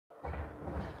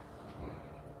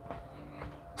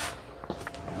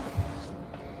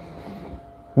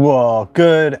Well,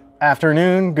 good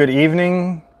afternoon, good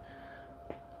evening,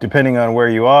 depending on where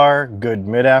you are. Good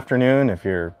mid-afternoon if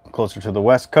you're closer to the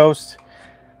West Coast.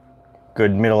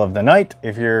 Good middle of the night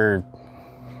if you're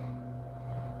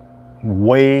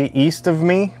way east of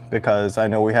me, because I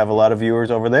know we have a lot of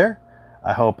viewers over there.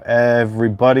 I hope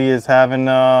everybody is having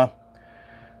a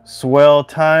swell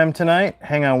time tonight.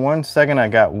 Hang on one second. I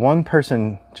got one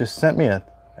person just sent me I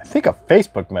think a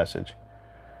Facebook message.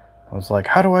 I was like,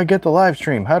 how do I get the live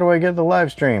stream? How do I get the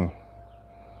live stream?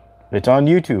 It's on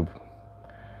YouTube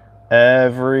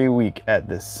every week at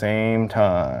the same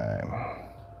time.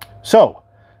 So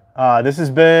this has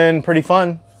been pretty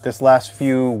fun this last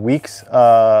few weeks,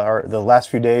 or the last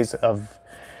few days of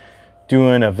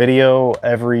doing a video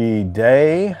every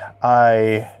day.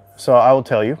 So I will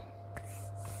tell you,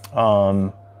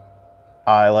 I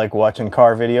like watching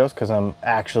car videos because I'm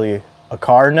actually a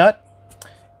car nut.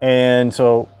 And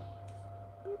so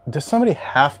does somebody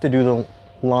have to do the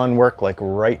lawn work like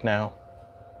right now?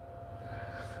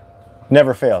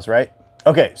 Never fails, right?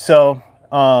 Okay, so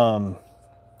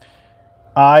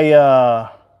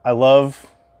I love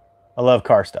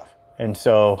car stuff, and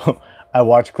so I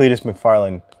watch Cletus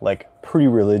McFarlane like pretty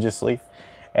religiously.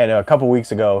 And a couple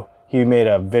weeks ago, he made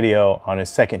a video on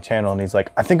his second channel, and he's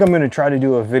like, I think I'm going to try to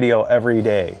do a video every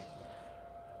day.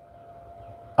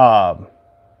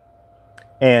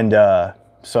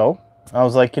 So I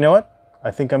was like, you know what?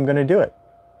 I think I'm going to do it.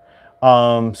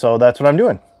 So that's what I'm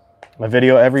doing. A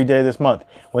video every day this month.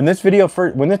 When this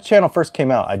channel first came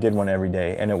out, I did one every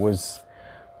day, and it was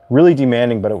really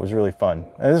demanding, but it was really fun.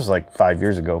 And this was like 5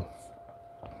 years ago.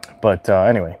 But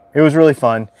anyway, it was really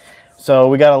fun. So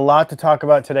we got a lot to talk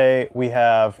about today. We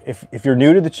have, if you're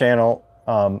new to the channel,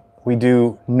 we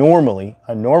do normally,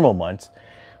 on normal months,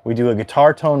 we do a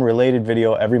guitar tone related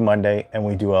video every Monday, and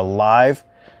we do a live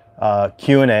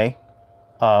Q&A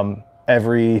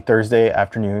every Thursday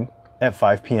afternoon at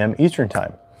 5 p.m. Eastern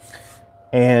time.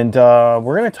 And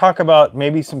we're going to talk about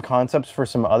maybe some concepts for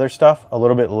some other stuff a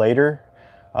little bit later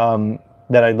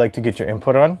that I'd like to get your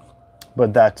input on,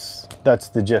 but that's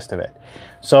the gist of it.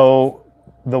 So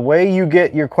the way you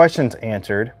get your questions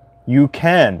answered, you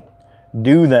can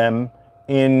do them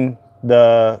in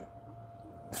the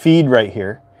feed right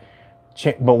here.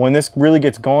 But when this really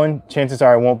gets going, chances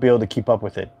are I won't be able to keep up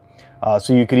with it.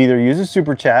 So you could either use a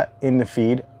super chat in the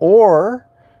feed, or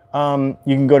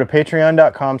you can go to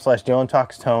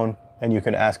patreon.com/DylanTalksTone and you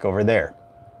can ask over there.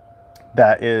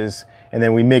 That is, and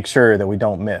then we make sure that we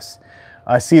don't miss.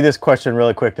 I see this question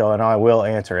really quick though, and I will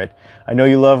answer it. I know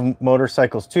you love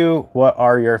motorcycles too. What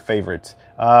are your favorites?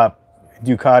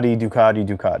 Ducati, Ducati,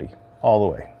 Ducati, all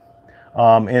the way.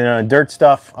 In dirt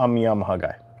stuff, I'm a Yamaha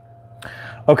guy.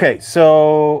 Okay,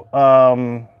 so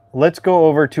let's go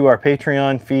over to our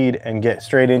Patreon feed and get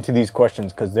straight into these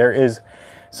questions, because there is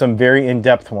some very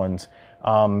in-depth ones.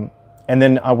 And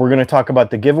then we're going to talk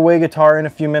about the giveaway guitar in a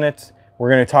few minutes. We're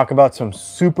going to talk about some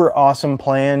super awesome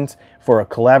plans for a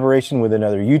collaboration with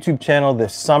another YouTube channel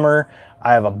this summer.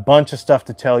 I have a bunch of stuff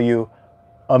to tell you.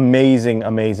 Amazing,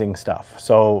 amazing stuff.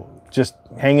 So just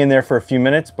hang in there for a few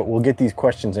minutes, but we'll get these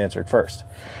questions answered first.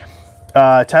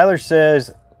 Tyler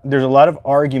says, there's a lot of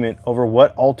argument over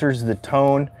what alters the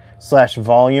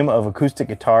tone/volume of acoustic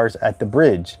guitars at the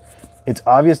bridge. It's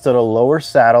obvious that a lower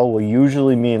saddle will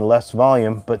usually mean less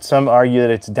volume, but some argue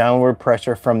that it's downward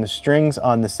pressure from the strings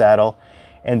on the saddle,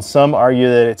 and some argue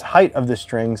that it's height of the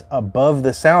strings above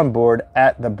the soundboard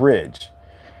at the bridge.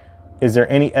 Is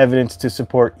there any evidence to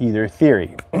support either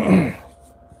theory?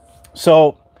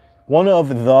 So, one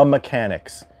of the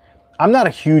mechanics. I'm not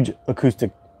a huge acoustic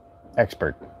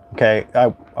expert, okay?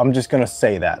 I'm just going to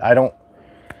say that.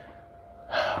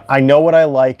 I know what I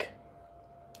like.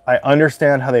 I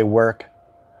understand how they work,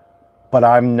 but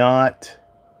I'm not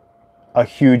a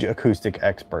huge acoustic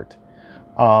expert.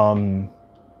 But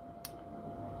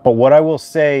what I will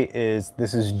say is,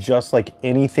 this is just like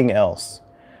anything else.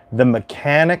 The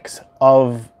mechanics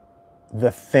of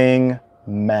the thing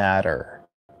matter.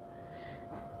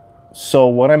 So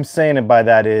what I'm saying by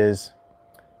that is,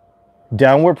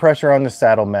 downward pressure on the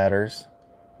saddle matters,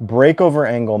 breakover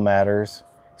angle matters,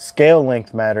 scale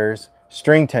length matters,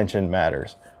 string tension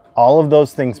matters. All of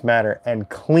those things matter, and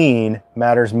clean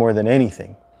matters more than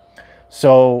anything.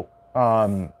 So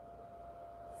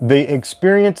the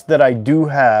experience that I do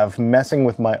have messing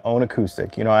with my own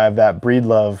acoustic, you know, I have that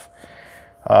Breedlove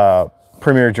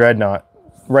Premier Dreadnought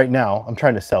right now. I'm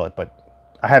trying to sell it, but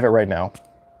I have it right now.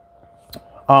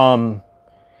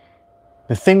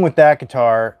 The thing with that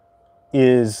guitar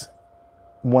is,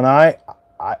 when I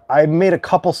made a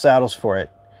couple saddles for it,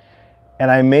 and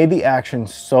I made the action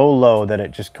so low that it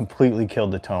just completely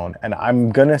killed the tone. And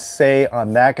I'm gonna say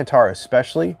on that guitar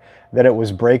especially that it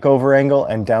was breakover angle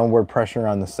and downward pressure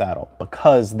on the saddle,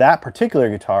 because that particular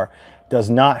guitar does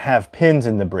not have pins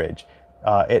in the bridge.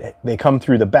 They come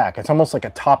through the back. It's almost like a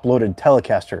top-loaded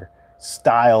Telecaster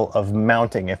style of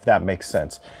mounting, if that makes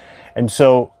sense. And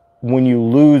so when you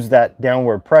lose that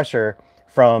downward pressure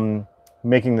from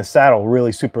making the saddle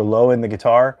really super low in the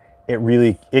guitar,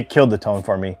 it killed the tone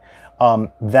for me.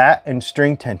 That and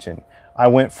string tension. I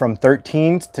went from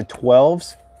 13s to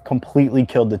 12s, completely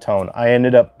killed the tone. I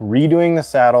ended up redoing the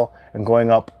saddle and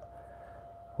going up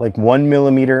like 1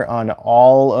 millimeter on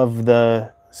all of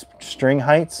the string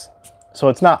heights. So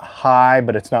it's not high,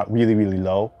 but it's not really, really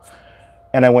low.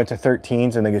 And I went to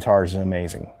 13s and the guitar is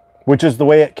amazing, which is the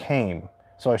way it came.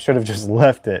 So I should have just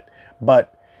left it.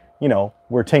 But, you know,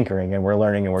 we're tinkering and we're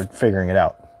learning and we're figuring it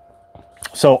out.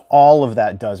 So all of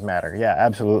that does matter. Yeah,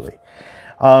 absolutely.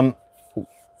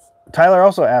 Tyler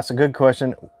also asked a good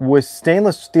question. With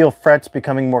stainless steel frets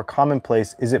becoming more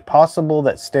commonplace, is it possible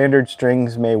that standard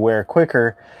strings may wear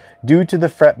quicker due to the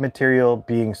fret material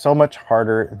being so much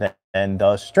harder than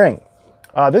the string?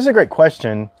 This is a great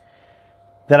question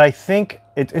that I think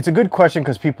it's a good question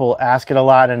because people ask it a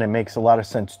lot and it makes a lot of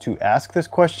sense to ask this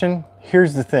question.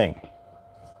 Here's the thing.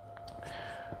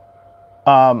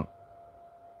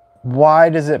 Why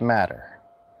does it matter?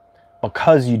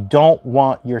 Because you don't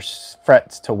want your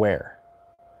frets to wear.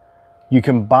 You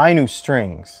can buy new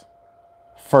strings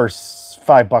for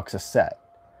 $5 a set,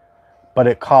 but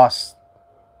it costs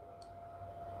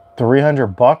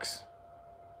 $300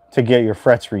 to get your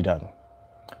frets redone.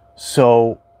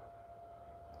 So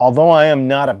although I am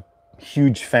not a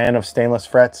huge fan of stainless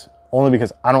frets, only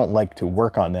because I don't like to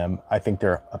work on them, I think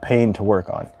they're a pain to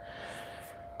work on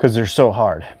because they're so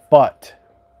hard. But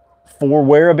for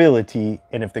wearability,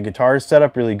 and if the guitar is set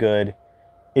up really good,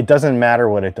 it doesn't matter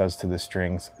what it does to the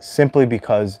strings, simply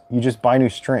because you just buy new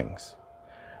strings.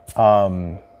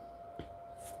 You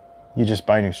just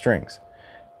buy new strings.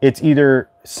 It's either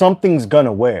something's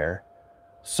gonna wear,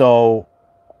 so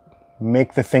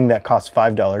make the thing that costs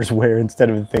 $5 wear instead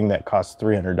of the thing that costs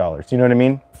 $300. You know what I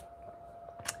mean?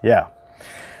 Yeah.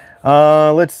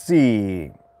 Let's see.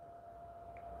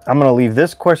 I'm going to leave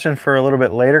this question for a little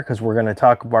bit later because we're going to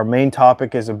talk, our main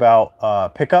topic is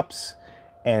about pickups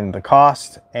and the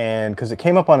cost, and because it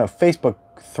came up on a Facebook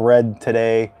thread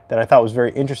today that I thought was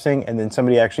very interesting, and then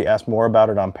somebody actually asked more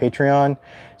about it on Patreon.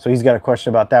 So he's got a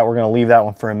question about that. We're going to leave that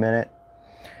one for a minute.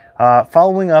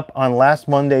 Following up on last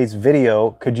Monday's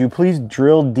video, could you please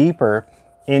drill deeper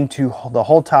into the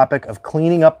whole topic of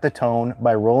cleaning up the tone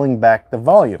by rolling back the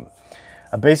volume?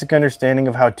 A basic understanding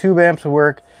of how tube amps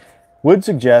work would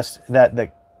suggest that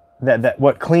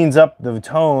what cleans up the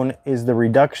tone is the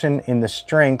reduction in the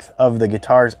strength of the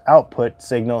guitar's output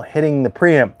signal hitting the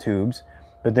preamp tubes,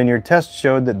 but then your test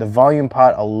showed that the volume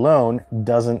pot alone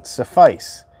doesn't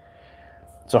suffice.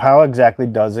 So how exactly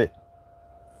does it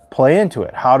play into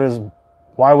it?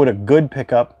 Why would a good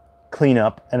pickup clean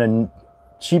up and a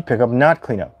cheap pickup not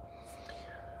clean up?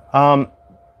 I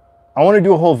want to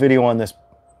do a whole video on this,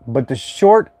 but the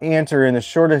short answer, and the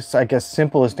shortest, I guess,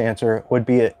 simplest answer would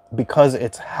be because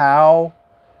it's how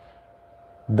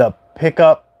the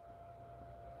pickup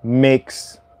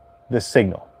makes the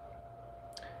signal.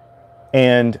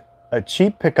 And a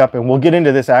cheap pickup, and we'll get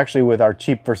into this actually with our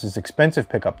cheap versus expensive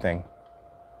pickup thing,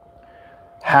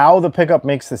 how the pickup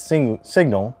makes the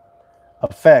signal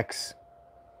affects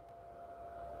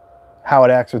how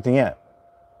it acts with the amp.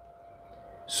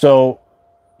 So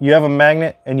you have a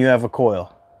magnet and you have a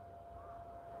coil.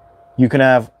 You can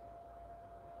have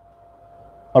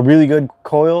a really good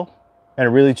coil and a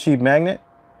really cheap magnet,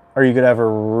 or you could have a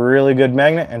really good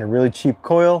magnet and a really cheap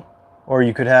coil, or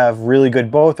you could have really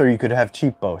good both, or you could have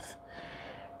cheap both.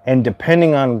 And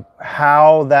depending on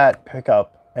how that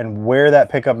pickup and where that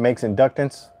pickup makes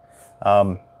inductance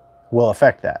will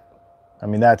affect that. I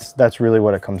mean, that's really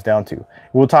what it comes down to.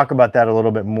 We'll talk about that a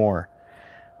little bit more.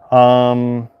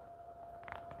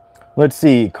 Let's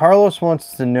see. Carlos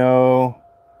wants to know,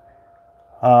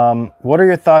 what are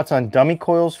your thoughts on dummy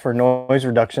coils for noise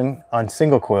reduction on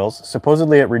single coils?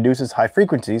 Supposedly it reduces high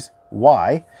frequencies.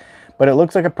 Why? But it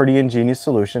looks like a pretty ingenious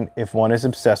solution if one is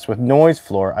obsessed with noise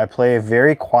floor. I play a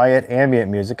very quiet ambient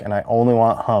music and I only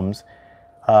want hums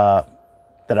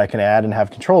that I can add and have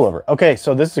control over. Okay,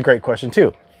 so this is a great question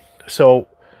too. So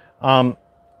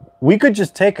we could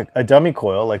just take a dummy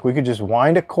coil, like we could just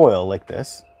wind a coil like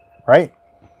this, right?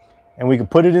 And we could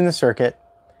put it in the circuit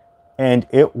and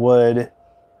it would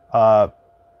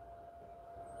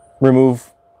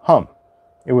remove hum.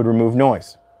 It would remove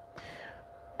noise.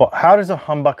 But how does a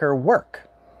humbucker work?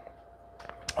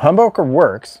 Humbucker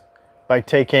works by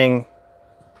taking,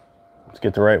 let's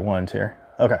get the right ones here.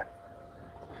 Okay.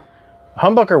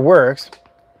 Humbucker works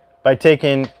by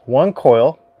taking one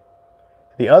coil,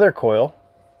 the other coil,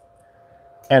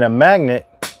 and a magnet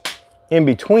in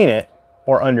between it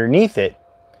or underneath it,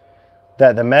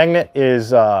 that the magnet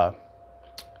is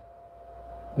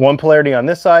one polarity on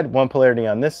this side, one polarity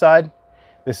on this side.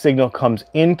 The signal comes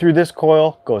in through this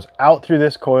coil, goes out through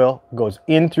this coil, goes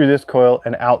in through this coil,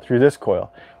 and out through this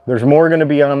coil. There's more going to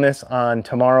be on this on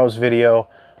tomorrow's video,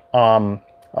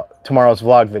 tomorrow's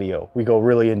vlog video. We go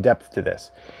really in depth to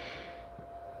this.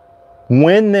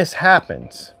 When this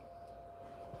happens,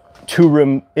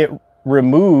 it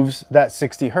removes that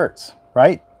 60 hertz,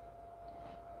 right?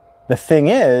 The thing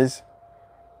is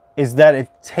that it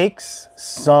takes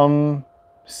some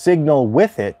signal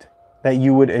with it that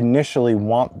you would initially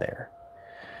want there.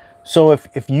 So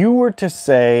if you were to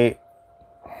say,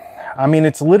 I mean,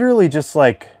 it's literally just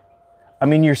like, I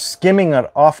mean, you're skimming it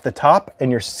off the top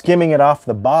and you're skimming it off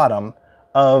the bottom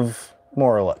of,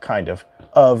 more or less, kind of,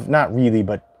 not really,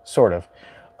 but sort of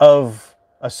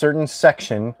a certain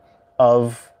section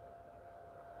of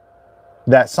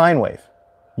that sine wave.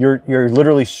 You're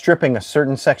literally stripping a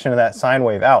certain section of that sine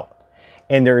wave out.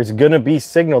 And there is going to be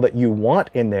signal that you want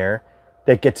in there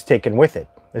that gets taken with it.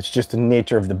 It's just the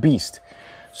nature of the beast.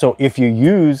 So if you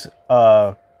use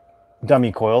a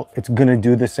dummy coil, it's going to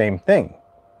do the same thing.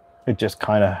 It just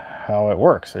kind of how it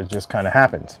works. It just kind of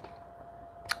happens.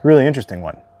 Really interesting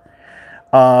one.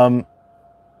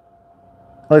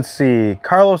 Let's see.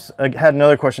 Carlos had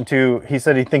another question too. He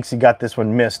said he thinks he got this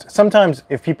one missed. Sometimes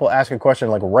if people ask a question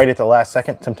like right at the last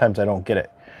second, sometimes I don't get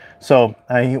it. So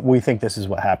we think this is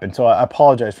what happened. So I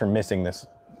apologize for missing this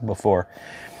before.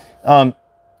 Here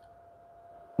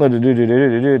we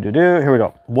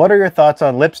go. What are your thoughts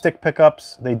on lipstick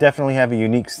pickups? They definitely have a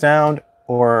unique sound,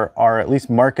 or are at least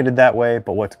marketed that way,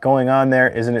 but what's going on there?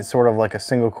 Isn't it sort of like a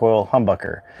single coil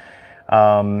humbucker?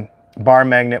 Bar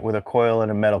magnet with a coil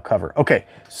and a metal cover. Okay,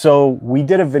 so we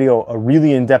did a video, a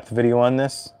really in-depth video on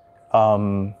this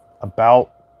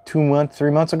about 2 or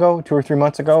 3 months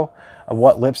ago, of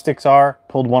what lipsticks are,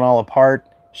 pulled one all apart,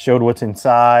 showed what's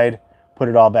inside, put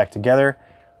it all back together.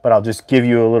 But I'll just give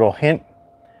you a little hint.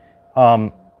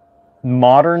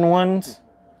 Modern ones,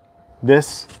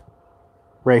 this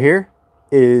right here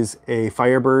is a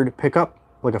Firebird pickup,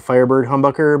 like a Firebird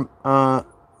humbucker,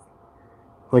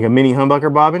 like a mini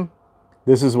humbucker bobbin.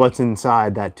 This is what's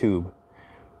inside that tube.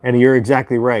 And you're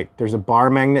exactly right. There's a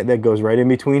bar magnet that goes right in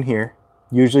between here.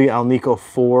 Usually Alnico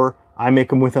 4. I make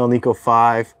them with Alnico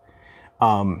 5.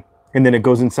 And then it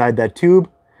goes inside that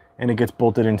tube and it gets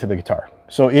bolted into the guitar.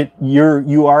 So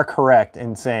you are correct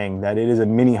in saying that it is a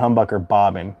mini humbucker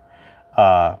bobbin.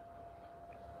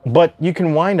 But you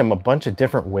can wind them a bunch of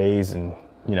different ways and,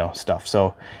 you know, stuff.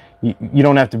 So you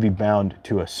don't have to be bound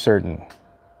to a certain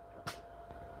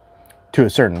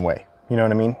way. You know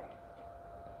what I mean?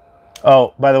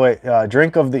 Oh, by the way,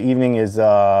 drink of the evening is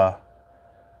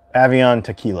Avion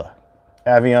tequila.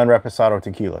 Avion Reposado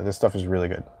tequila. This stuff is really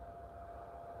good.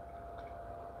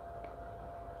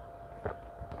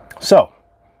 So,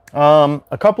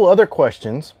 a couple other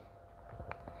questions.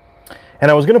 And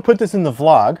I was going to put this in the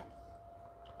vlog.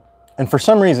 And for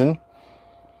some reason,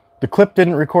 the clip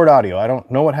didn't record audio. I don't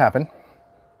know what happened.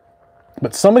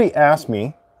 But somebody asked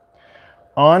me,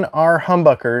 on our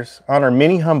humbuckers, on our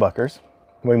mini humbuckers,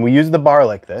 when we use the bar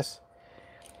like this,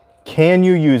 can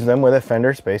you use them with a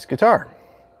Fender Space guitar?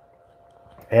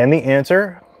 And the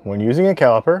answer, when using a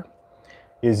caliper,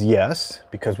 is yes,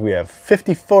 because we have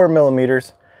 54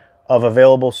 millimeters of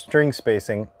available string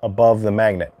spacing above the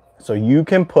magnet. So you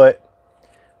can put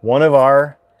one of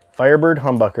our Firebird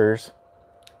humbuckers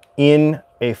in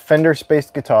a Fender Space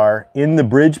guitar in the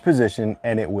bridge position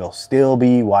and it will still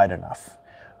be wide enough.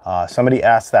 Somebody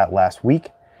asked that last week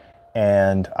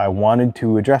and I wanted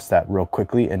to address that real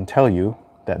quickly and tell you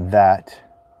that that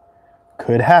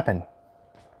could happen.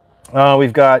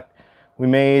 We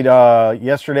made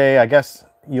yesterday, I guess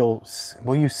will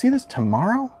you see this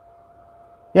tomorrow?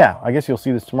 Yeah, I guess you'll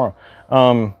see this tomorrow.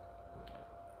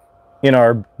 In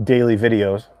our daily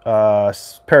videos,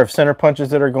 pair of center punches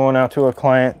that are going out to a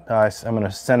client. I'm going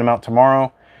to send them out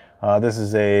tomorrow. This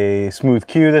is a smooth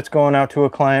Q that's going out to a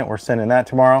client. We're sending that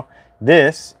tomorrow.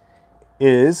 This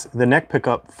is the neck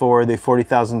pickup for the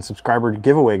 40,000 subscriber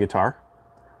giveaway guitar.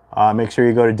 Make sure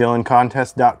you go to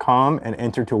dylancontest.com and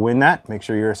enter to win that. Make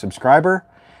sure you're a subscriber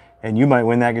and you might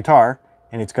win that guitar.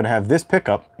 And it's going to have this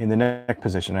pickup in the neck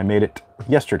position. I made it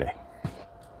yesterday.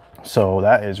 So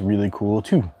that is really cool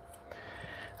too.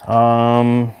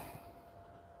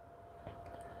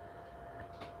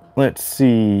 Let's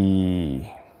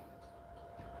see.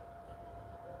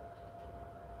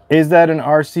 Is that an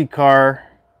RC car?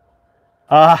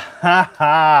 Ah, ha,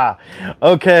 ha.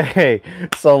 Okay,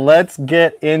 so let's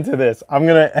get into this. I'm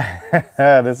gonna,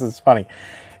 this is funny.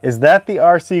 Is that the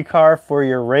RC car for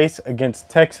your race against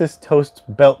Texas Toast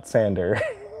Belt Sander?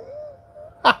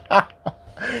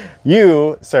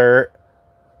 You, sir,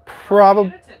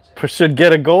 probably should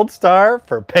get a gold star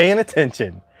for paying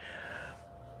attention.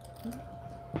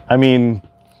 I mean,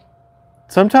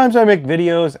 sometimes I make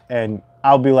videos and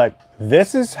I'll be like,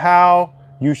 this is how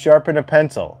you sharpen a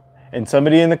pencil. And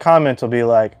somebody in the comments will be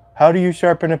like, how do you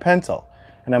sharpen a pencil?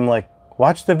 And I'm like,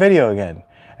 watch the video again.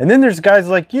 And then there's guys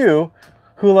like you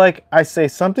who, like, I say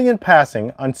something in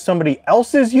passing on somebody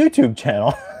else's YouTube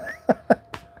channel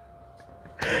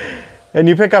and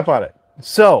you pick up on it.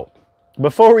 So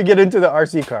before we get into the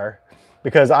RC car,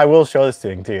 because I will show this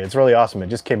thing to you, it's really awesome. It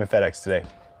just came in FedEx today.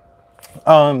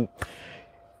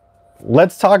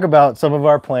 Let's talk about some of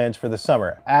our plans for the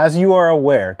summer. As you are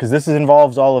aware, because this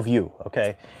involves all of you,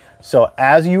 okay? So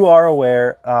as you are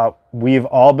aware, we've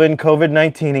all been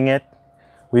COVID-19ing it.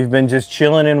 We've been just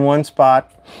chilling in one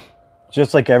spot,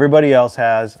 just like everybody else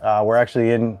has. We're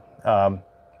actually in my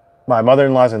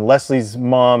mother-in-law's and Leslie's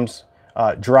mom's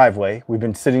driveway. We've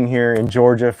been sitting here in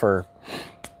Georgia for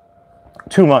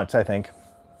 2 months, I think,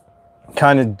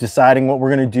 kind of deciding what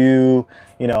we're gonna do.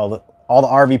 You know, all the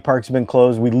RV parks have been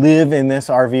closed. We live in this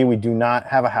RV. We do not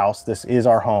have a house. This is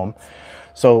our home.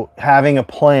 So having a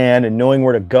plan and knowing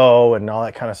where to go and all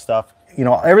that kind of stuff, you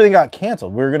know, everything got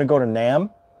canceled. We were gonna go to NAMM.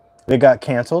 They got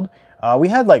canceled. We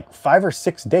had like 5 or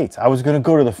 6 dates. I was gonna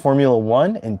go to the Formula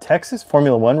One in Texas,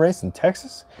 Formula One race in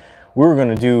Texas. We were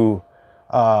gonna do,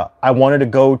 I wanted to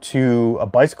go to a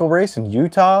bicycle race in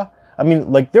Utah. I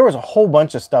mean, like, there was a whole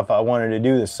bunch of stuff I wanted to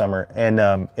do this summer, and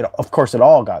of course it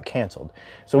all got canceled.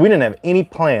 So we didn't have any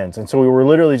plans, and so we were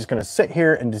literally just gonna sit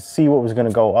here and to see what was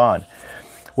gonna go on.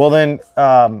 Well then,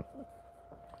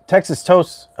 Texas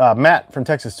Toast, Matt from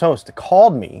Texas Toast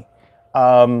called me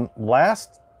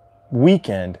last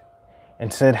weekend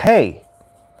and said, hey,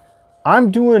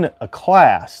 I'm doing a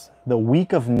class the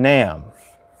week of NAMM,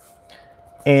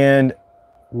 and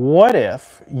what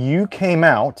if you came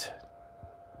out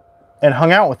and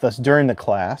hung out with us during the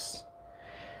class?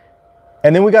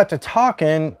 And then we got to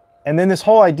talking, and then this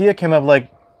whole idea came up, like,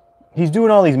 he's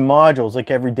doing all these modules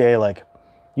like every day, like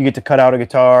you get to cut out a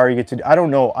guitar, you get to, I don't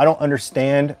know, I don't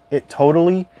understand it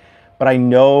totally, but I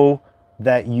know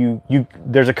that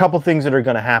there's a couple things that are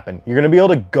going to happen. You're going to be able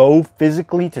to go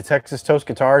physically to Texas Toast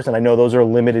Guitars, and I know those are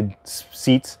limited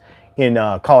seats in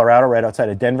Colorado, right outside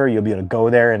of Denver. You'll be able to go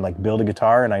there and like build a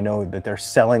guitar, and I know that they're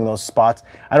selling those spots.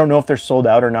 I don't know if they're sold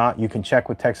out or not. You can check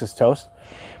with Texas Toast.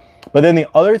 But then the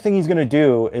other thing he's going to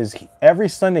do is every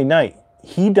Sunday night,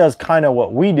 he does kind of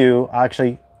what we do.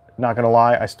 Actually, not going to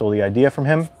lie, I stole the idea from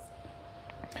him.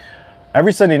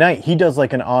 Every Sunday night, he does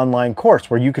like an online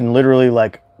course where you can literally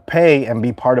like pay and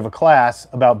be part of a class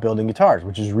about building guitars,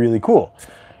 which is really cool.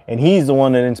 And he's the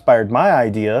one that inspired my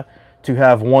idea to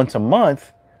have once a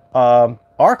month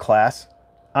our class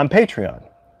on Patreon.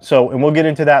 So, and we'll get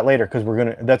into that later, because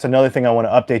that's another thing I want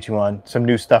to update you on, some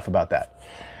new stuff about that.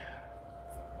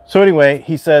 So anyway,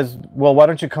 he says, well, why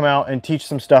don't you come out and teach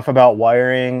some stuff about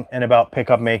wiring and about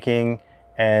pickup making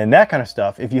and that kind of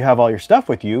stuff. If you have all your stuff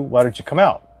with you, why don't you come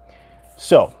out?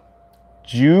 So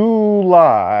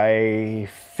July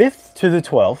 5th to the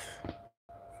 12th,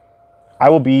 I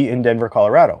will be in Denver,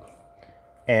 Colorado.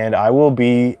 And I will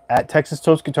be at Texas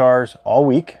Toast Guitars all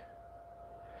week.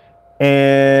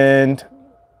 And,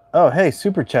 oh, hey,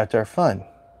 super chats are fun.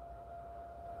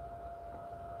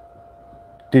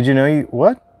 Did you know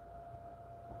what?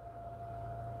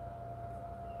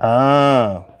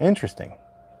 Ah, interesting.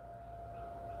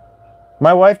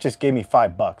 My wife just gave me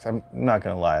 $5. I'm not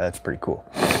gonna lie, that's pretty cool.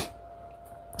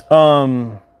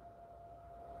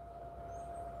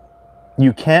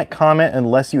 You can't comment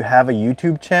unless you have a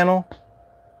YouTube channel?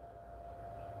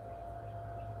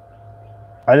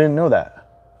 I didn't know that.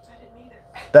 I didn't either.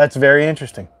 That's very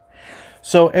interesting.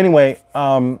 So anyway,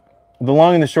 the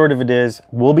long and the short of it is,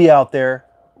 we'll be out there.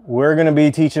 We're going to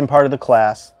be teaching part of the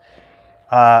class.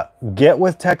 Get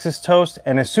with Texas Toast,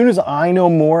 and as soon as I know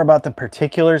more about the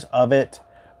particulars of it,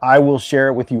 I will share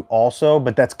it with you also.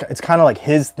 But it's kind of like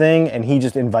his thing, and he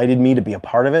just invited me to be a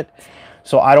part of it.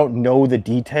 So I don't know the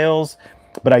details,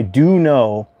 but I do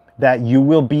know that you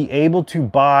will be able to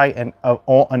buy an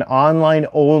online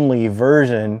only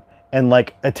version and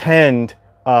like attend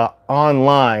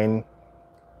online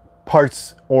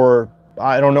parts, or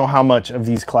I don't know how much of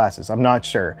these classes. I'm not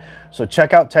sure. So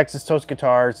check out Texas Toast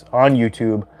Guitars on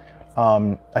YouTube.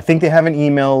 I think they have an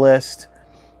email list.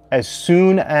 As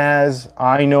soon as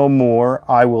I know more,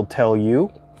 I will tell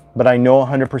you. but I know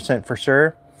 100% for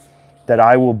sure that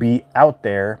I will be out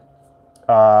there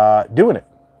doing it.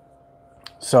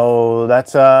 So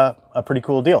that's a pretty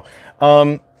cool deal.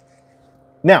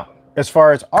 Now, as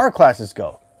far as our classes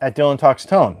go at Dylan Talks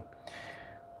Tone,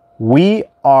 we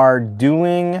are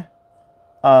doing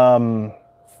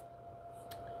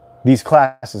these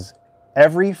classes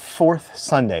every fourth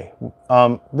Sunday.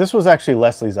 This was actually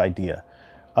Leslie's idea,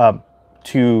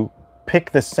 to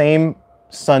pick the same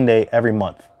Sunday every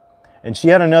month. And she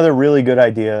had another really good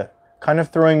idea, kind of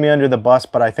throwing me under the bus,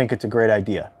 but I think it's a great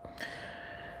idea.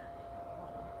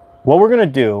 What we're going to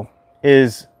do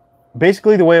is,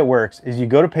 basically the way it works is you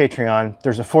go to Patreon.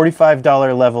 There's a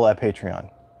 $45 level at Patreon.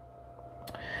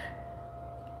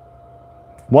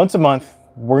 Once a month,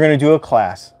 we're going to do a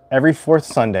class every fourth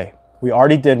Sunday. We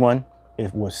already did one.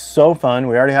 It was so fun.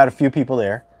 We already had a few people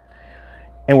there.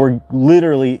 And we're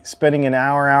literally spending an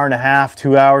hour, hour and a half,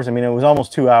 2 hours. I mean, it was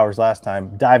almost 2 hours last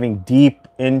time, diving deep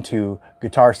into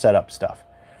guitar setup stuff.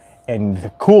 And the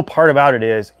cool part about it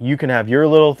is you can have your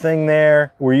little thing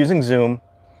there. We're using Zoom,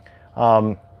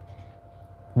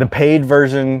 the paid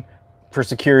version for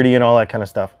security and all that kind of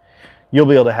stuff. You'll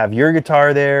be able to have your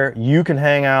guitar there. You can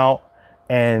hang out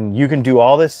and you can do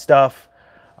all this stuff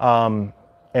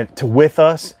with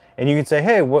us. And you can say,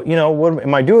 hey, what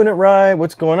am I doing it right?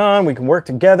 What's going on? We can work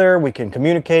together. We can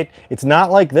communicate. It's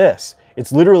not like this.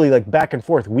 It's literally like back and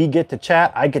forth. We get to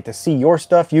chat. I get to see your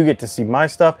stuff. You get to see my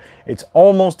stuff. It's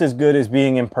almost as good as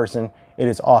being in person. It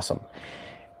is awesome.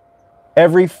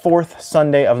 Every fourth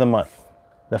Sunday of the month.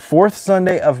 The fourth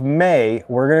Sunday of May,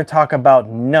 we're going to talk about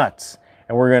nuts.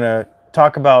 And we're going to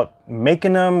talk about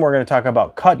making them. We're going to talk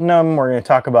about cutting them. We're going to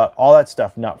talk about all that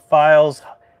stuff. Nut files,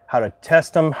 how to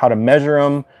test them, how to measure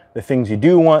them, the things you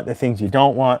do want, the things you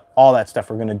don't want, all that stuff.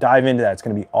 We're going to dive into that. It's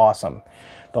going to be awesome.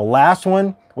 The last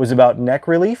one was about neck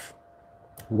relief.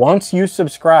 Once you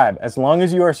subscribe, as long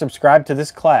as you are subscribed to this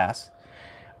class,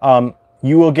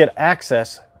 you will get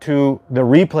access to the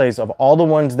replays of all the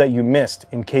ones that you missed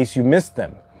in case you missed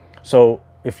them. So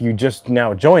if you just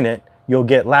now join it, you'll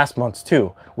get last month's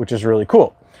too, which is really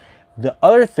cool. The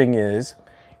other thing is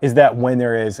that when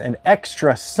there is an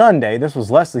extra Sunday, this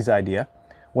was Leslie's idea,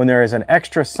 when there is an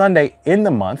extra Sunday in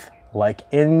the month, like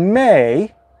in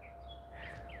May,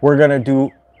 we're going to do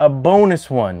a bonus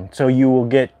one. So you will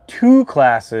get 2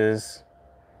 classes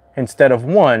instead of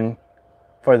 1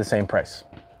 for the same price.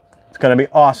 It's going to be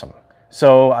awesome.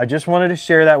 So I just wanted to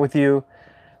share that with you.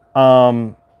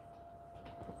 I'm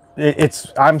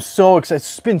so excited.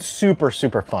 It's been super,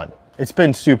 super fun. It's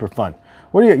been super fun.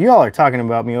 What are y'all are talking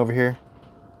about me over here?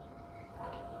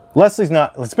 Leslie's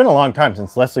not, it's been a long time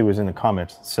since Leslie was in the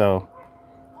comments. So,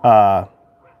 what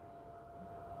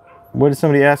did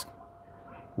somebody ask?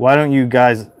 Why do you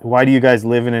guys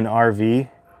live in an RV?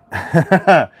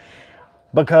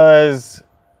 Because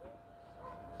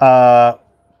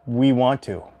we want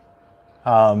to.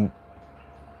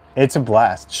 It's a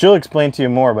blast. She'll explain to you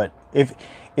more, but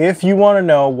if you want to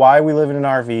know why we live in an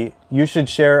RV, you should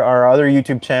share our other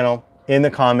YouTube channel in the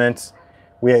comments.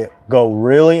 We go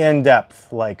really in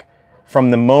depth, like from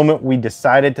the moment we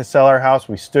decided to sell our house,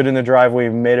 we stood in the driveway,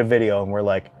 we made a video, and we're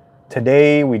like,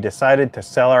 today we decided to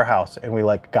sell our house, and we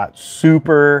like got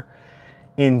super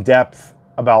in depth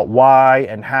about why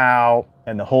and how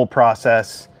and the whole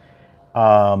process.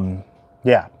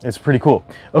 Yeah, it's pretty cool.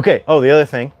 Okay, oh, the other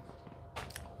thing,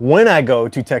 when I go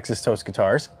to Texas Toast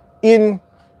Guitars in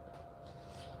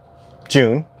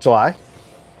July,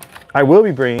 I will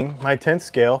be bringing my 10th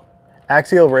scale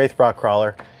Axial Wraith rock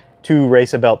crawler to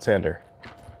race a belt sander.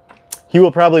 He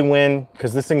will probably win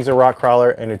because this thing's a rock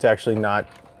crawler and it's actually not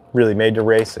really made to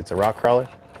race. It's a rock crawler.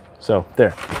 So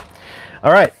there.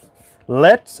 All right,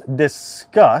 let's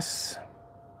discuss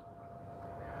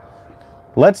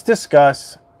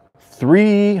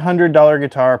 $300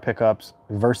 guitar pickups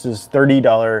versus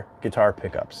 $30 guitar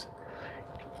pickups.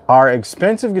 Are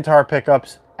expensive guitar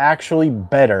pickups actually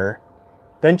better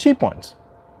than cheap ones?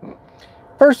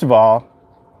 First of all,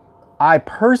 I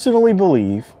personally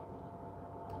believe,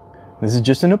 this is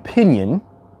just an opinion,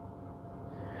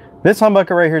 this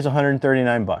humbucker right here is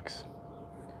 139 bucks.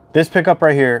 This pickup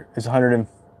right here is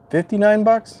 159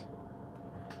 bucks.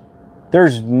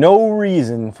 There's no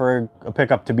reason for a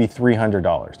pickup to be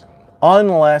 $300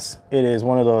 unless it is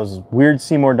one of those weird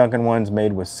Seymour Duncan ones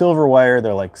made with silver wire.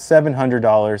 They're like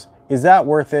 $700. Is that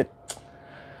worth it?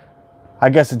 I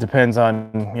guess it depends on,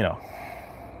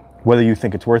 whether you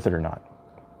think it's worth it or not.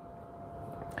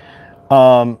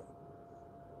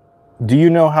 Do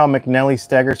you know how McNelly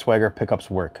Stagger Swagger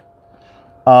pickups work?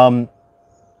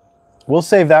 We'll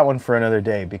save that one for another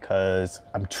day because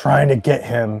I'm trying to get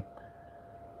him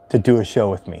to do a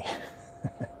show with me.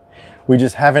 We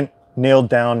just haven't nailed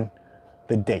down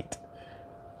the date.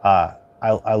 I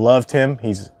loved him.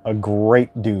 He's a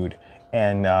great dude.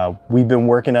 And we've been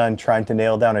working on trying to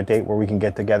nail down a date where we can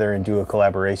get together and do a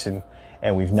collaboration,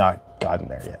 and we've not gotten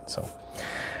there yet.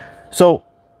 So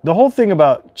the whole thing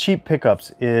about cheap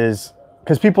pickups is,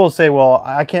 because people say, well,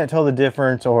 I can't tell the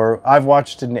difference, or I've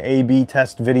watched an A/B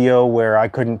test video where I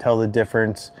couldn't tell the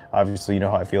difference. Obviously, you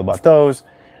know how I feel about those.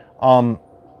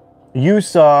 You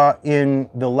saw in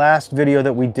the last video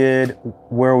that we did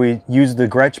where we used the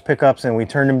Gretsch pickups and we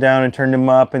turned them down and turned them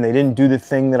up, and they didn't do the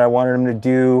thing that I wanted them to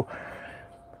do.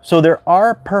 So there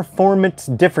are performance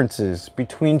differences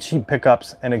between cheap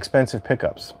pickups and expensive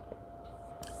pickups.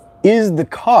 Is the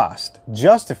cost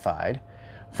justified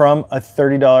from a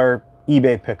 $30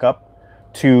 eBay pickup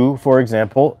to, for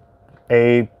example,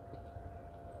 a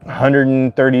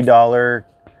 $130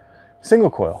 single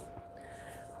coil?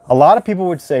 A lot of people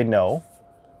would say no,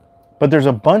 but there's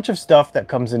a bunch of stuff that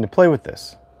comes into play with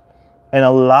this. And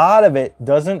a lot of it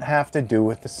doesn't have to do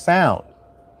with the sound.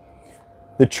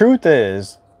 The truth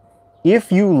is,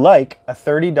 if you like a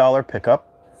 $30 pickup,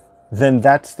 then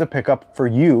that's the pickup for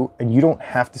you, and you don't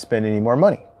have to spend any more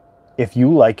money. If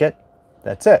you like it,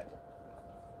 that's it.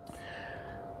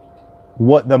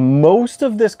 What the most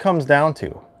of this comes down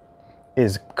to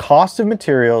is cost of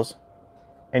materials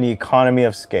and the economy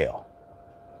of scale.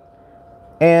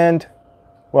 And,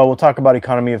 well, we'll talk about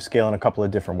economy of scale in a couple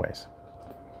of different ways.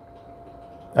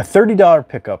 A $30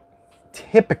 pickup,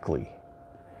 typically,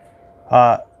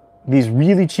 these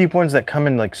really cheap ones that come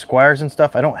in like Squires and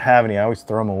stuff, I don't have any, I always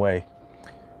throw them away.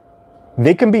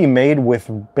 They can be made with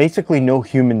basically no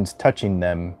humans touching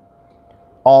them,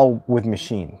 all with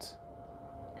machines.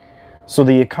 So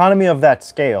the economy of that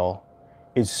scale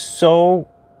is so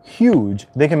huge,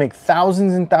 they can make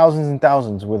thousands and thousands and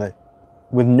thousands with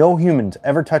no humans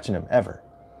ever touching them, ever.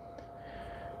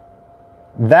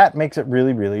 That makes it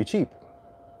really, really cheap.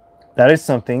 That is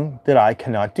something that I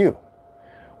cannot do.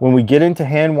 When we get into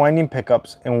hand winding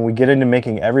pickups and when we get into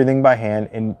making everything by hand,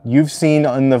 and you've seen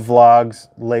on the vlogs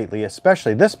lately,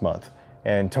 especially this month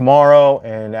and tomorrow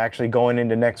and actually going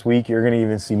into next week, you're going to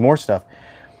even see more stuff,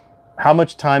 how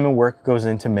much time and work goes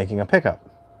into making a pickup.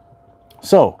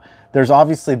 So there's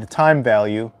obviously the time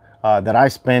value that I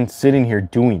spend sitting here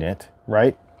doing it,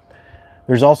 right?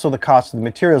 There's also the cost of the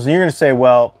materials. And you're going to say,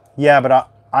 well, yeah, but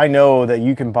I know that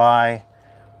you can buy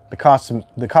the cost of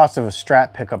a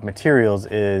Strat pickup materials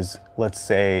is, let's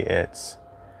say it's,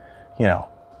 you know,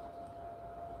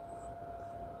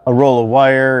 a roll of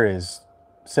wire is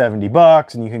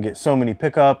 $70 and you can get so many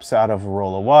pickups out of a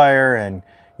roll of wire, and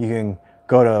you can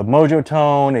go to Mojo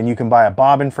Tone and you can buy a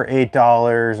bobbin for $8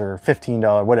 or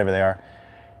 $15, whatever they are,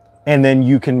 and then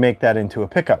you can make that into a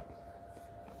pickup.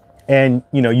 And,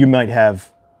 you know, you might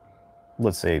have,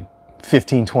 let's say,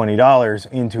 $15,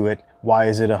 $20 into it. Why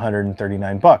is it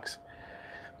 $139?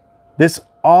 This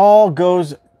all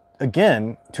goes,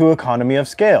 again, to economy of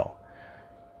scale.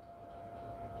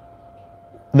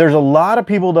 There's a lot of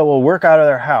people that will work out of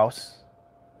their house.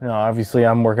 Now, obviously,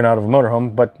 I'm working out of a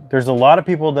motorhome, but there's a lot of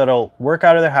people that'll work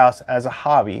out of their house as a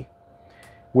hobby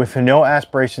with no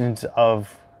aspirations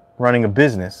of running a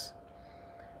business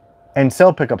and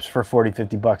sell pickups for $40,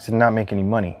 $50 and not make any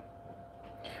money.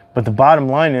 But the bottom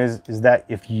line is that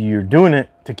if you're doing it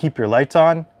to keep your lights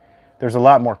on, there's a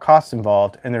lot more costs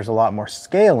involved and there's a lot more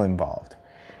scale involved.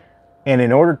 And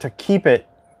in order to keep it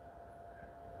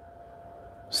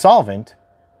solvent,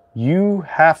 you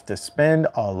have to spend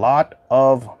a lot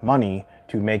of money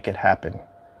to make it happen.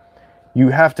 You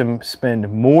have to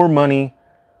spend more money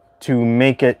to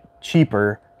make it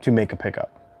cheaper to make a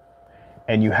pickup.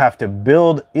 And you have to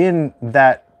build in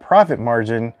that profit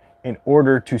margin in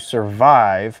order to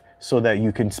survive, so that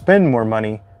you can spend more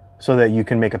money so that you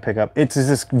can make a pickup. It's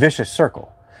this vicious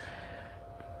circle.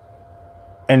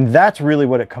 And that's really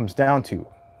what it comes down to.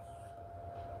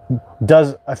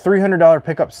 Does a $300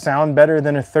 pickup sound better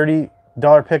than a $30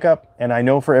 pickup? And I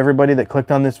know for everybody that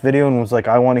clicked on this video and was like,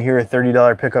 I want to hear a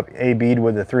 $30 pickup A-B'd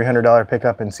with a $300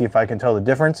 pickup and see if I can tell the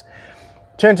difference.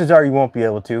 Chances are you won't be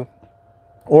able to.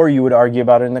 Or you would argue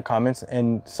about it in the comments,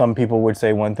 and some people would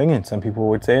say one thing and some people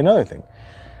would say another thing.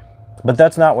 But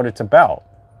that's not what it's about.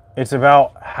 It's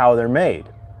about how they're made.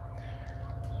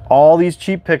 All these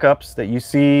cheap pickups that you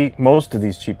see, most of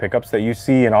these cheap pickups that you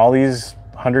see in all these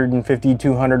 $150,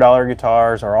 $200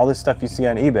 guitars, or all this stuff you see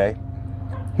on eBay,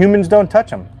 humans don't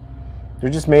touch them. They're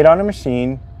just made on a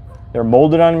machine. They're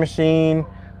molded on a machine.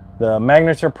 The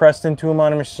magnets are pressed into them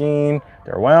on a machine.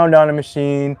 They're wound on a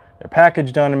machine. They're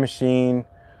packaged on a machine.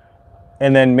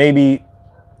 And then maybe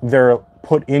they're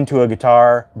put into a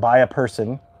guitar by a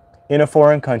person in a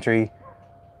foreign country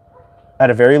at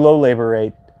a very low labor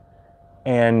rate,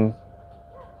 and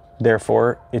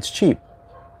therefore it's cheap.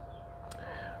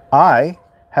 I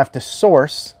have to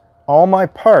source all my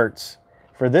parts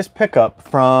for this pickup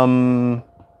from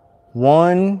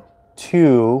 1,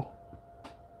 2,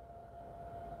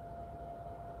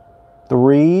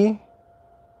 3,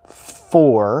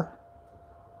 4,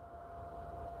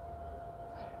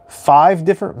 5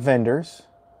 different vendors,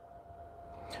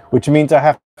 which means I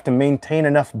have to maintain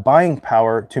enough buying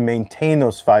power to maintain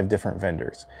those 5 different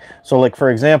vendors. So like,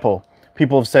 for example,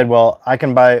 people have said, well, I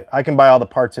can buy all the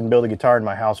parts and build a guitar in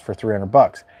my house for 300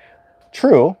 bucks.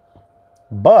 True,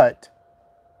 but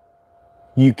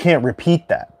you can't repeat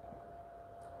that.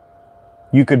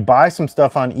 You could buy some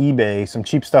stuff on eBay, some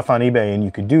cheap stuff on eBay, and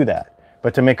you could do that.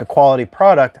 But to make a quality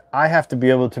product, I have to be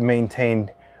able to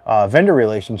maintain vendor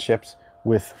relationships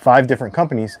with 5 different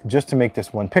companies just to make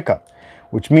this one pickup,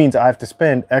 which means I have to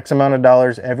spend X amount of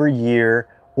dollars every year,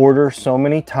 order so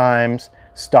many times,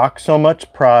 stock so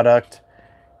much product,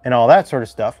 and all that sort of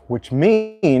stuff, which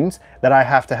means that I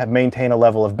have to maintain a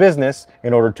level of business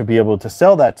in order to be able to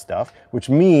sell that stuff, which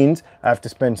means I have to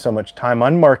spend so much time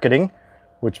on marketing,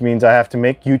 which means I have to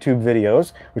make YouTube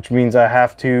videos, which means I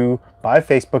have to buy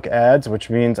Facebook ads,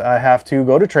 which means I have to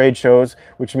go to trade shows,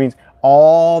 which means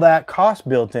all that cost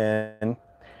built in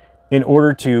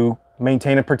order to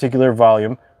maintain a particular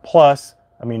volume. Plus,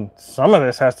 I mean, some of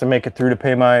this has to make it through to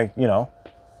pay my,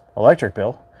 electric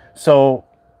bill. So,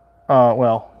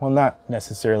 well, not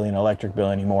necessarily an electric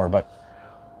bill anymore, but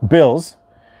bills.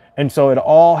 And so it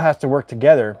all has to work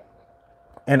together.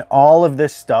 And all of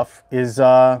this stuff is,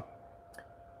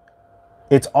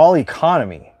 it's all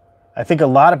economy. I think a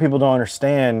lot of people don't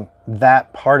understand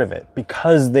that part of it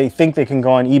because they think they can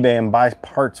go on eBay and buy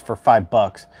parts for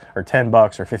 $5 or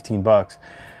 $10 or $15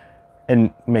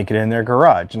 and make it in their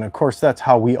garage. And of course, that's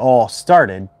how we all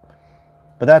started.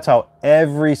 But that's how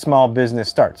every small business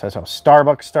starts. That's how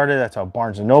Starbucks started. That's how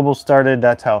Barnes & Noble started.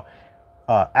 That's how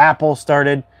Apple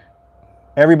started.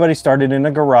 Everybody started in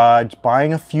a garage,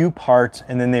 buying a few parts,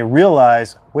 and then they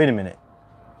realized, wait a minute,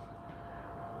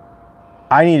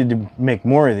 I needed to make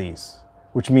more of these,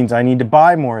 which means I need to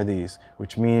buy more of these,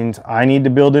 which means I need to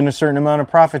build in a certain amount of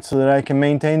profit so that I can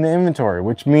maintain the inventory,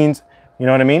 which means, you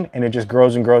know what I mean? And it just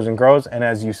grows and grows and grows. And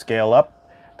as you scale up,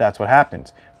 that's what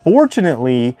happens.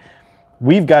 Fortunately,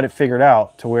 we've got it figured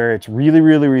out to where it's really,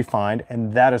 really refined.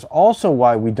 And that is also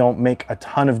why we don't make a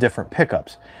ton of different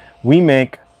pickups. We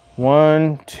make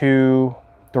 1, 2,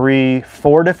 3,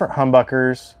 4 different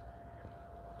humbuckers,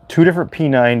 2 different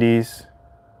P90s,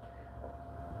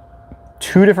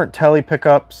 2 different tele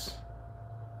pickups,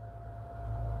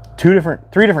 3 different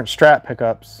Strat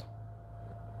pickups,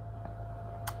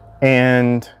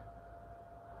 and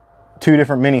 2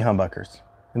 different mini humbuckers.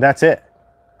 And that's it.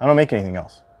 I don't make anything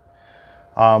else.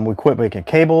 We quit making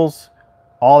cables,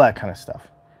 all that kind of stuff.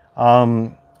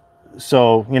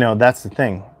 So, that's the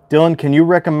thing. Dylan, can you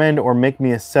recommend or make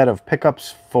me a set of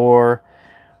pickups for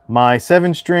my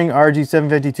 7-string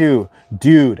RG752?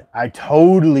 Dude, I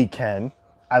totally can.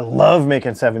 I love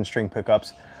making 7-string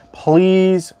pickups.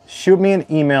 Please shoot me an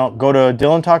email. Go to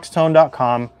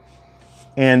dylantalkstone.com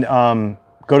and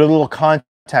go to the little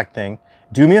contact thing.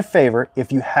 Do me a favor.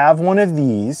 If you have one of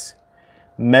these,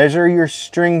 measure your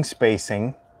string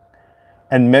spacing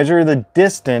and measure the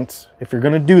distance. If you're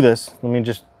going to do this, let me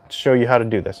just show you how to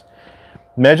do this.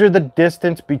 Measure the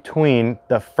distance between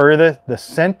the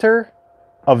center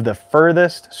of the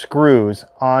furthest screws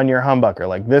on your humbucker.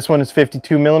 Like this one is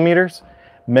 52 millimeters.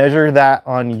 Measure that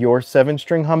on your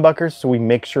 7-string humbuckers so we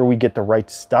make sure we get the right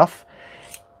stuff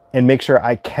and make sure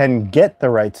I can get the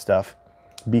right stuff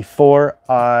before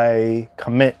I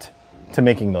commit to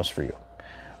making those for you.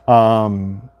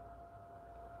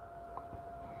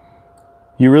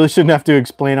 You really shouldn't have to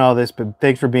explain all this, but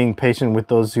thanks for being patient with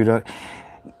those who don't.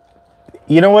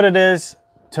 You know what it is?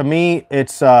 To me,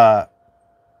 it's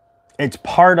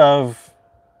part of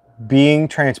being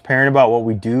transparent about what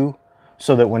we do,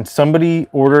 so that when somebody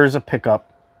orders a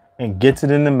pickup and gets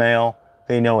it in the mail,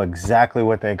 they know exactly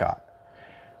what they got.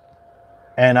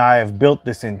 And I have built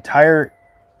this entire,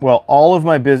 well, all of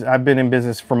my business, I've been in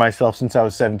business for myself since I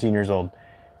was 17 years old.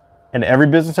 And every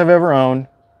business I've ever owned,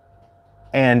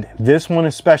 and this one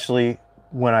especially,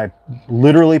 when I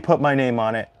literally put my name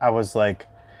on it, I was like,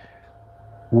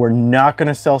 we're not going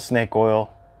to sell snake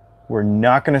oil. We're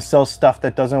not going to sell stuff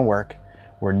that doesn't work.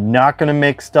 We're not going to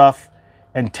make stuff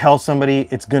and tell somebody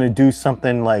it's going to do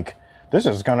something like, this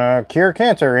is going to cure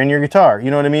cancer in your guitar. You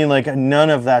know what I mean? Like, none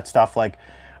of that stuff. Like,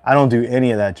 I don't do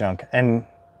any of that junk. And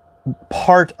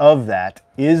part of that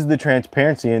is the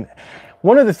transparency. And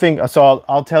one of the things, so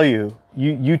I'll tell you,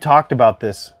 you talked about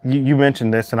this. You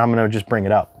mentioned this, and I'm gonna just bring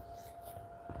it up.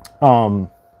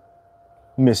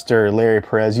 Mr. Larry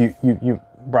Perez, you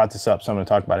brought this up, so I'm gonna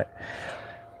talk about it.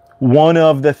 One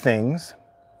of the things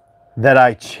that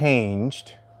I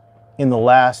changed in the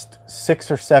last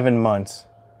 6 or 7 months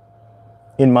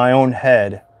in my own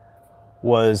head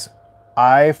was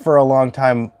I, for a long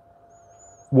time,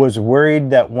 was worried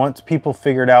that once people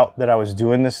figured out that I was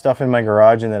doing this stuff in my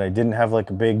garage and that I didn't have like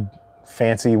a big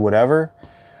fancy whatever,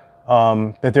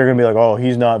 that they're gonna be like, oh,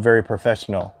 he's not very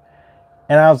professional.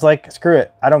 And I was like, screw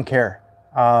it, I don't care.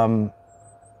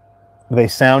 They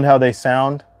sound how they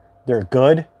sound. They're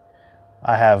good.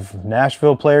 I have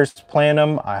Nashville players playing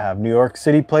them. I have New York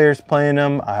City players playing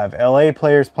them. I have LA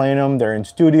players playing them. They're in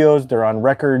studios. They're on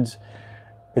records.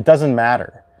 It doesn't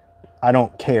matter. I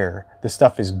don't care. The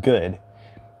stuff is good.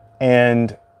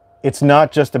 And it's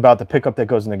not just about the pickup that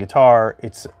goes in the guitar.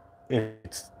 It's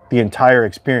the entire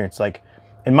experience. Like,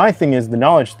 and my thing is the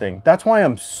knowledge thing. That's why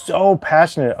I'm so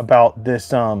passionate about this,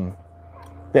 the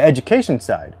education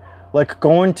side. Like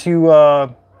going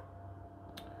to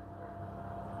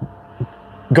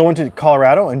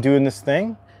Colorado and doing this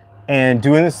thing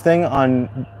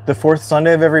on the 4th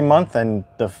Sunday of every month and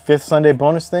the 5th Sunday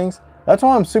bonus things. That's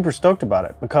why I'm super stoked about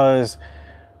it, because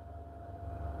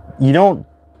you don't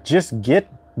just get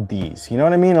these, you know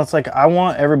what I mean? It's like, I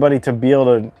want everybody to be able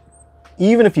to,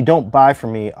 even if you don't buy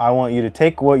from me, I want you to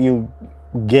take what you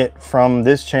get from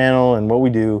this channel and what we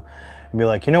do and be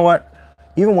like, you know what?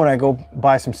 Even when I go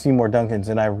buy some Seymour Duncans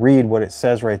and I read what it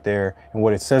says right there and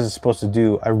what it says it's supposed to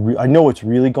do, I know what's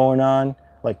really going on.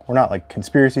 Like, we're not like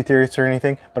conspiracy theorists or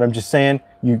anything, but I'm just saying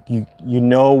you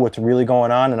know what's really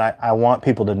going on, and I want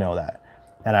people to know that.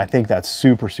 And I think that's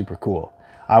super, super cool.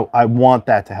 I want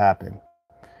that to happen.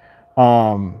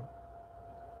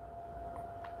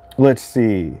 Let's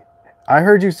see. I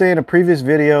heard you say in a previous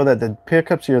video that the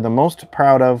pickups you're the most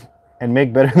proud of and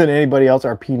make better than anybody else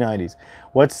are P90s.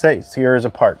 What sets yours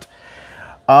apart?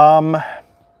 I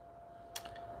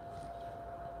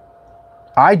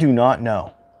do not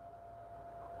know.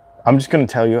 I'm just going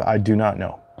to tell you, I do not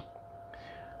know.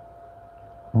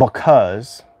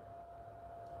 Because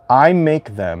I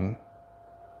make them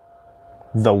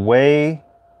the way,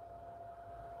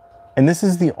 and this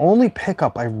is the only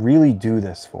pickup I really do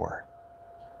this for.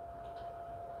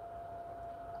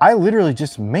 I literally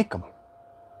just make them.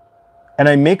 And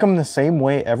I make them the same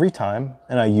way every time,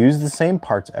 and I use the same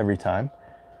parts every time,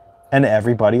 and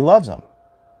everybody loves them.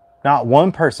 Not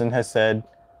one person has said,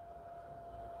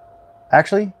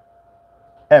 actually,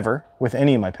 ever, with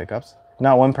any of my pickups,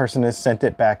 not one person has sent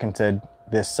it back and said,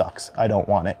 this sucks, I don't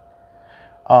want it.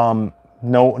 No,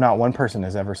 not one person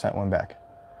has ever sent one back.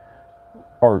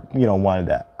 Or, you know, wanted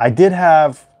that. I did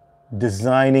have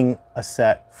designing a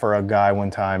set for a guy one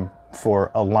time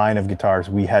for a line of guitars.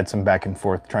 We had some back and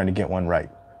forth trying to get one right.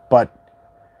 But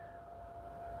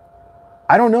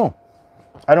I don't know.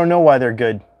 I don't know why they're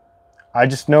good. I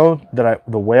just know that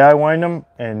the way I wind them,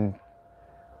 and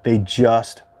they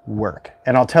just work.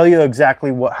 And I'll tell you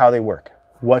exactly how they work.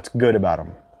 What's good about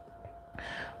them.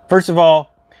 First of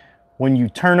all, when you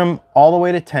turn them all the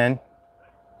way to 10,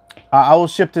 I will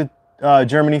ship to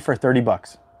Germany for 30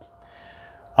 bucks.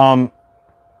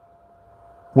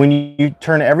 When you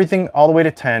turn everything all the way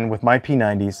to 10 with my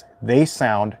P90s, they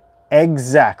sound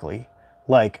exactly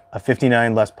like a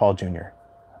 59 Les Paul Jr.,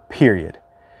 period.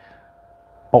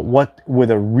 But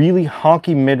with a really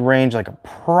honky mid-range, like a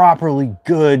properly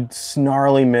good,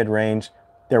 snarly mid-range,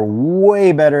 they're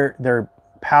way better. They're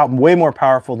way more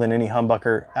powerful than any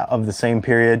humbucker of the same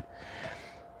period.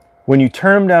 When you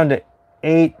turn them down to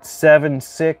 8, 7,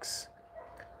 6,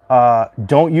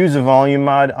 don't use a volume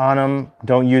mod on them.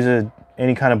 Don't use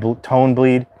any kind of tone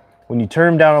bleed. When you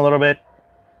turn them down a little bit,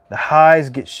 the highs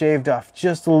get shaved off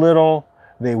just a little.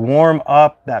 They warm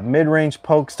up. That mid-range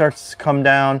poke starts to come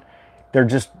down.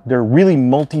 They're really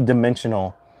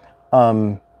multi-dimensional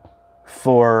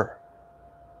for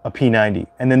a P90.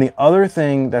 And then the other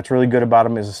thing that's really good about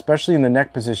them is, especially in the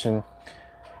neck position,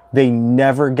 they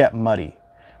never get muddy.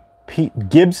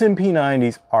 Gibson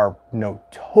P90s are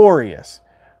notorious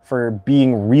for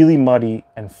being really muddy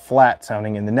and flat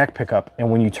sounding in the neck pickup. And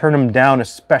when you turn them down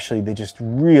especially, they just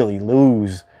really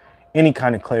lose any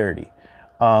kind of clarity.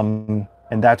 And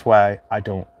that's why I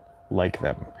don't like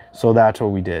them. So that's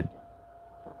what we did.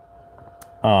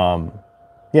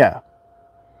 Yeah.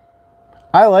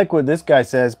 I like what this guy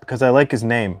says because I like his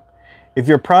name. If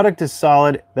your product is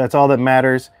solid, that's all that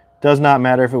matters. Does not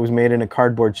matter if it was made in a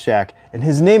cardboard shack. And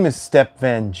his name is Step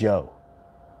Van Joe.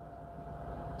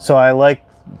 So I like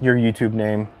your YouTube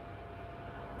name.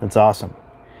 That's awesome.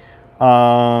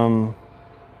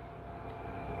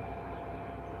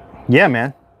 Yeah,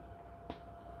 man.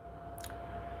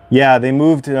 Yeah, they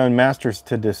moved Masters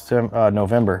to December,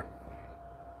 November.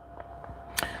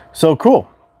 So cool.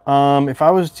 If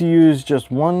I was to use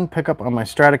just one pickup on my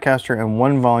Stratocaster and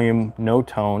one volume, no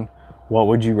tone, what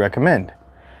would you recommend?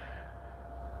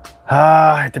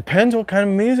 It depends what kind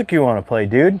of music you want to play,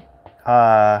 dude.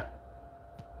 One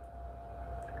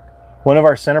of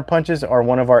our center punches or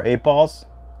one of our 8-balls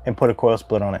and put a coil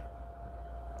split on it.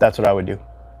 That's what I would do. It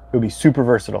would be super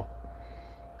versatile.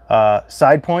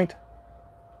 Side point,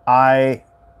 I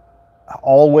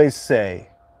always say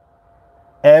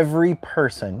every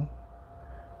person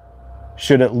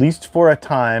should, at least for a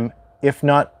time, if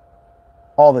not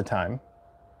all the time,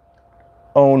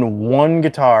 own one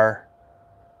guitar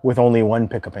with only one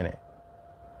pickup in it.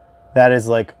 That is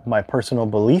like my personal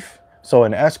belief. So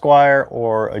an Esquire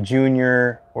or a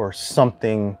Junior or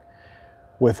something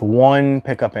with one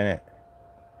pickup in it,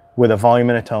 with a volume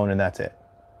and a tone, and that's it.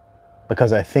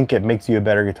 Because I think it makes you a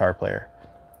better guitar player.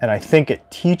 And I think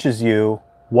it teaches you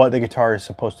what the guitar is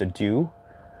supposed to do.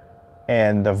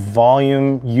 And the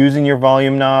volume, using your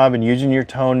volume knob and using your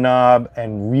tone knob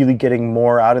and really getting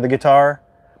more out of the guitar,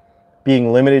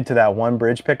 being limited to that one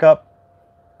bridge pickup,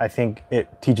 I think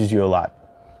it teaches you a lot.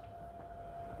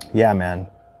 Yeah, man.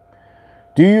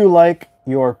 Do you like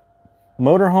your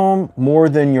motorhome more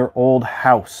than your old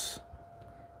house?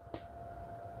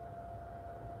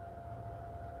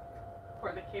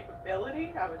 For the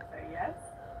capability, I would say yes.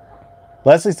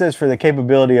 Leslie says for the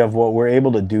capability of what we're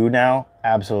able to do now,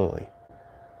 absolutely.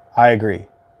 I agree.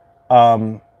 Give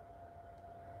us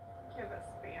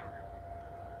spammer.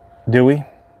 Do we?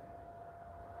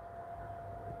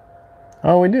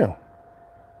 Oh, we do.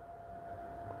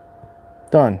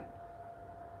 Done.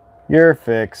 You're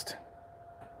fixed.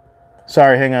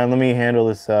 Sorry, hang on. Let me handle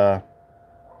this.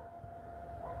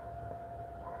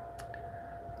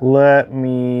 Let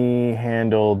me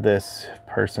handle this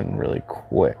person really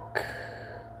quick.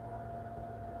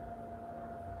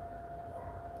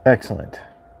 Excellent.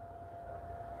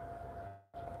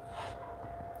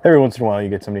 Every once in a while you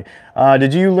get somebody.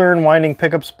 Did you learn winding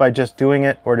pickups by just doing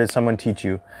it, or did someone teach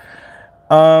you?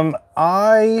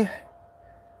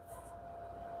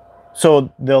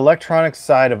 So the electronics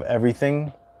side of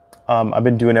everything, I've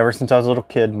been doing ever since I was a little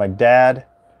kid. My dad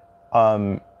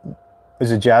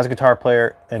is a jazz guitar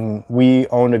player, and we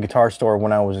owned a guitar store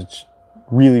when I was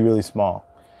really, really small.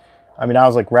 I mean, I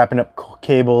was like wrapping up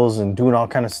cables and doing all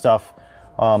kind of stuff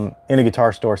in a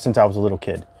guitar store since I was a little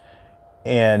kid.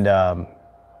 And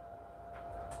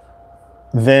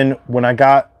then when I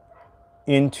got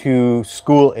into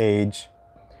school age,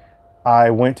 I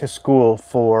went to school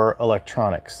for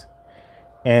electronics.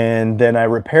 And then I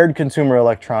repaired consumer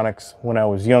electronics when I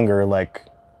was younger, like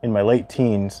in my late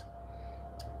teens.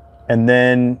 And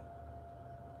then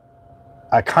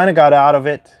I kind of got out of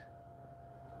it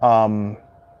and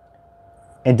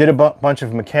did a bunch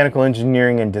of mechanical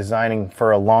engineering and designing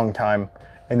for a long time,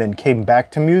 and then came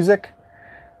back to music.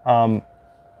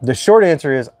 The short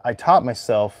answer is I taught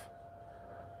myself,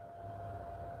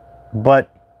 but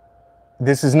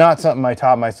this is not something I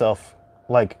taught myself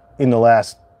like in the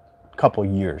last couple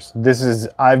years.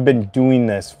 I've been doing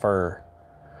this for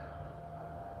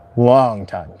a long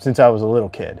time, since I was a little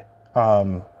kid.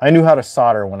 I knew how to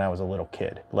solder when I was a little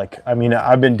kid. Like, I mean,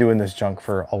 I've been doing this junk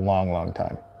for a long, long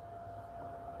time.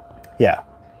 Yeah.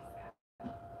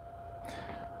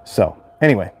 So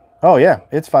anyway, oh yeah,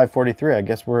 it's 5:43. I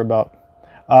guess we're about,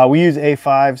 we use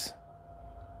A5s.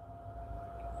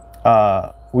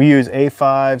 We use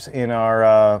A5s in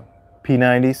our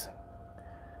P90s.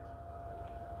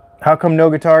 How come no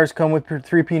guitars come with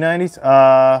 3 P90s?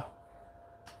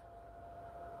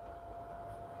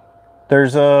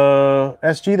 There's a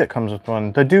SG that comes with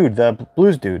one. The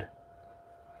blues dude.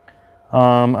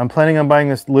 I'm planning on buying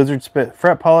this lizard spit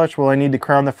fret polish. Will I need to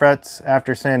crown the frets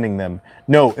after sanding them?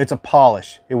 No, it's a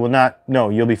polish. It will not. No,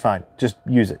 you'll be fine. Just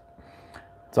use it.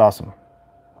 It's awesome.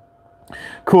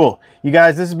 Cool. You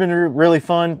guys, this has been really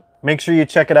fun. Make sure you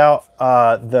check it out.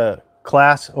 The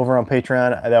class over on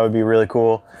Patreon. That would be really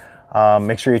cool.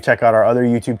 Make sure you check out our other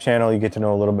YouTube channel. You get to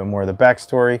know a little bit more of the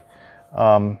backstory.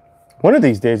 One of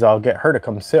these days I'll get her to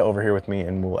come sit over here with me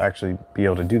and we'll actually be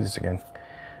able to do this again.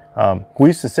 We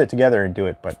used to sit together and do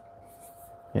it, but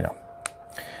you know.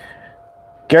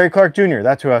 Gary Clark Jr.,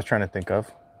 that's who I was trying to think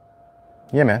of.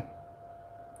 Yeah, man.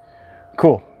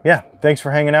 Cool. Yeah, thanks for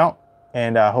hanging out,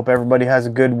 and I hope everybody has a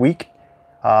good week.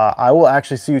 I will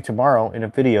actually see you tomorrow in a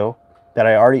video that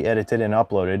I already edited and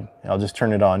uploaded. I'll just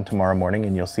turn it on tomorrow morning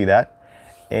and you'll see that.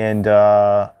 And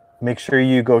make sure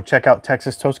you go check out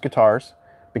Texas Toast Guitars,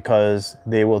 because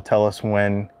they will tell us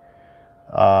when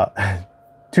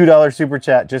 $2 super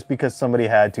chat just because somebody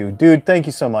had to. Dude, thank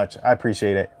you so much. I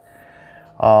appreciate it.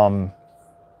 And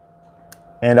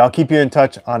I'll keep you in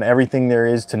touch on everything there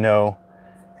is to know.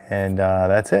 And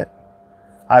that's it.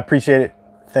 I appreciate it.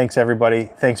 Thanks, everybody.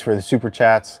 Thanks for the super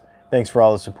chats. Thanks for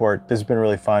all the support. This has been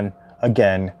really fun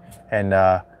again. And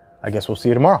I guess we'll see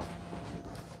you tomorrow.